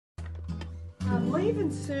I'm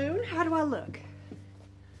leaving soon. How do I look?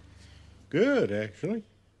 Good, actually.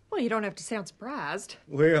 Well, you don't have to sound surprised.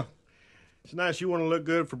 Well, it's nice you want to look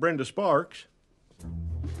good for Brenda Sparks.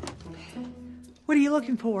 What are you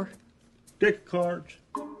looking for? Deck of cards.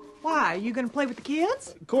 Why? Are you going to play with the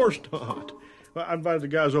kids? Of course not. Well, I invited the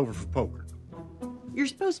guys over for poker. You're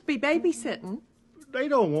supposed to be babysitting. They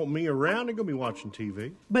don't want me around. They're going to be watching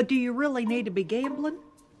TV. But do you really need to be gambling?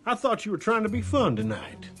 I thought you were trying to be fun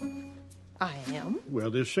tonight. I am. Well,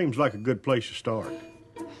 this seems like a good place to start.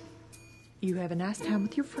 You have a nice time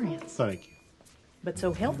with your friends. Thank you. But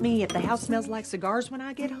so help me, if the house smells like cigars when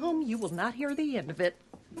I get home, you will not hear the end of it.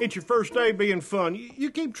 It's your first day being fun. You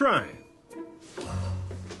keep trying.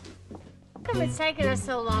 How come it's taking us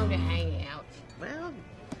so long to hang out? Well,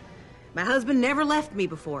 my husband never left me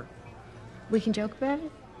before. We can joke about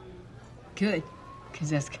it? Good, because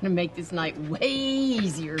that's going to make this night way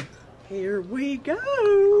easier. Here we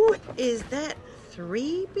go. Is that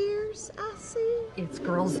 3 beers I see? It's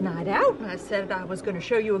girls' night out. I said I was going to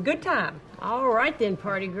show you a good time. All right then,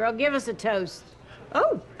 party girl, give us a toast.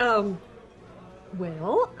 Oh,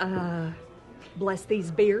 bless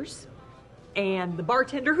these beers and the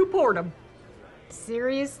bartender who poured them.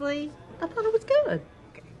 Seriously? I thought it was good.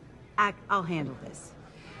 Okay. I'll handle this.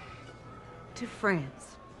 To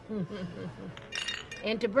France.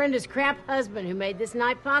 And to Brenda's crap husband who made this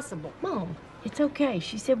night possible. Mom. It's okay.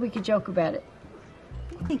 She said we could joke about it.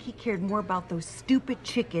 I think he cared more about those stupid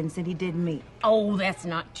chickens than he did me. Oh, that's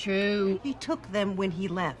not true. He took them when he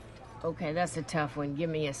left. Okay, that's a tough one. Give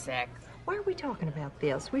me a sec. Why are we talking about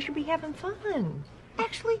this? We should be having fun.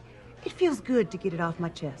 Actually, it feels good to get it off my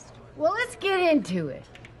chest. Well, let's get into it.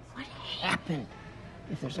 What happened?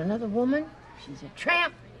 If there's another woman, she's a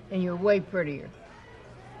tramp, and you're way prettier.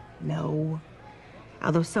 No.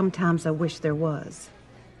 Although sometimes I wish there was.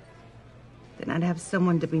 Then I'd have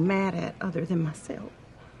someone to be mad at other than myself.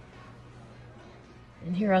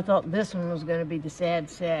 And here I thought this one was going to be the sad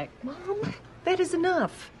sack. Mom, that is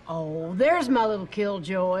enough. Oh, there's my little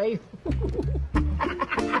killjoy.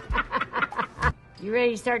 You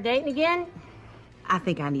ready to start dating again? I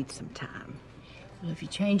think I need some time. Well, if you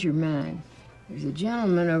change your mind, there's a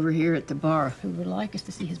gentleman over here at the bar who would like us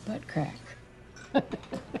to see his butt crack.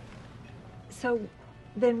 So,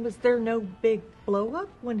 then was there no big blow-up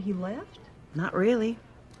when he left? Not really.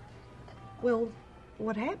 Well,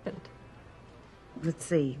 what happened? Let's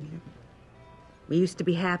see. We used to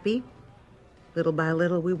be happy. Little by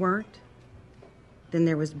little, we weren't. Then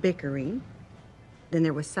there was bickering. Then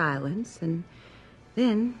there was silence. And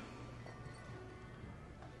then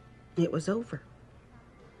it was over.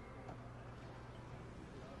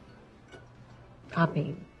 I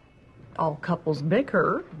mean, all couples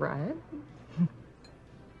bicker, right?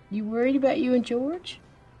 You worried about you and George?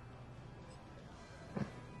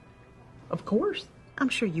 Of course. I'm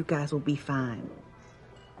sure you guys will be fine.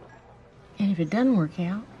 And if it doesn't work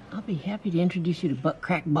out, I'll be happy to introduce you to Butt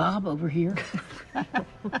Crack Bob over here.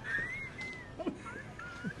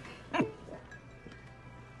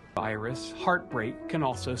 Virus, heartbreak can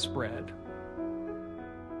also spread.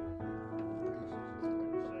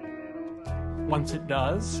 Once it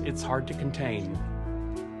does, it's hard to contain.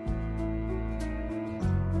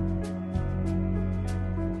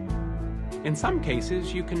 In some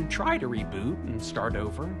cases, you can try to reboot and start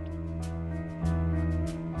over.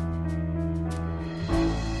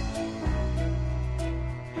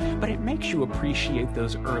 But it makes you appreciate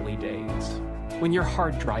those early days, when your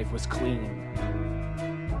hard drive was clean.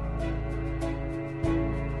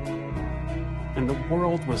 And the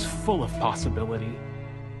world was full of possibility.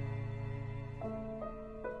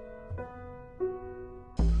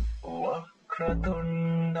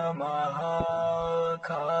 Vakratunda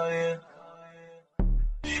Mahakaya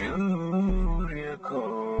Surya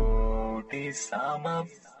Koti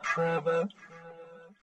Samaprabha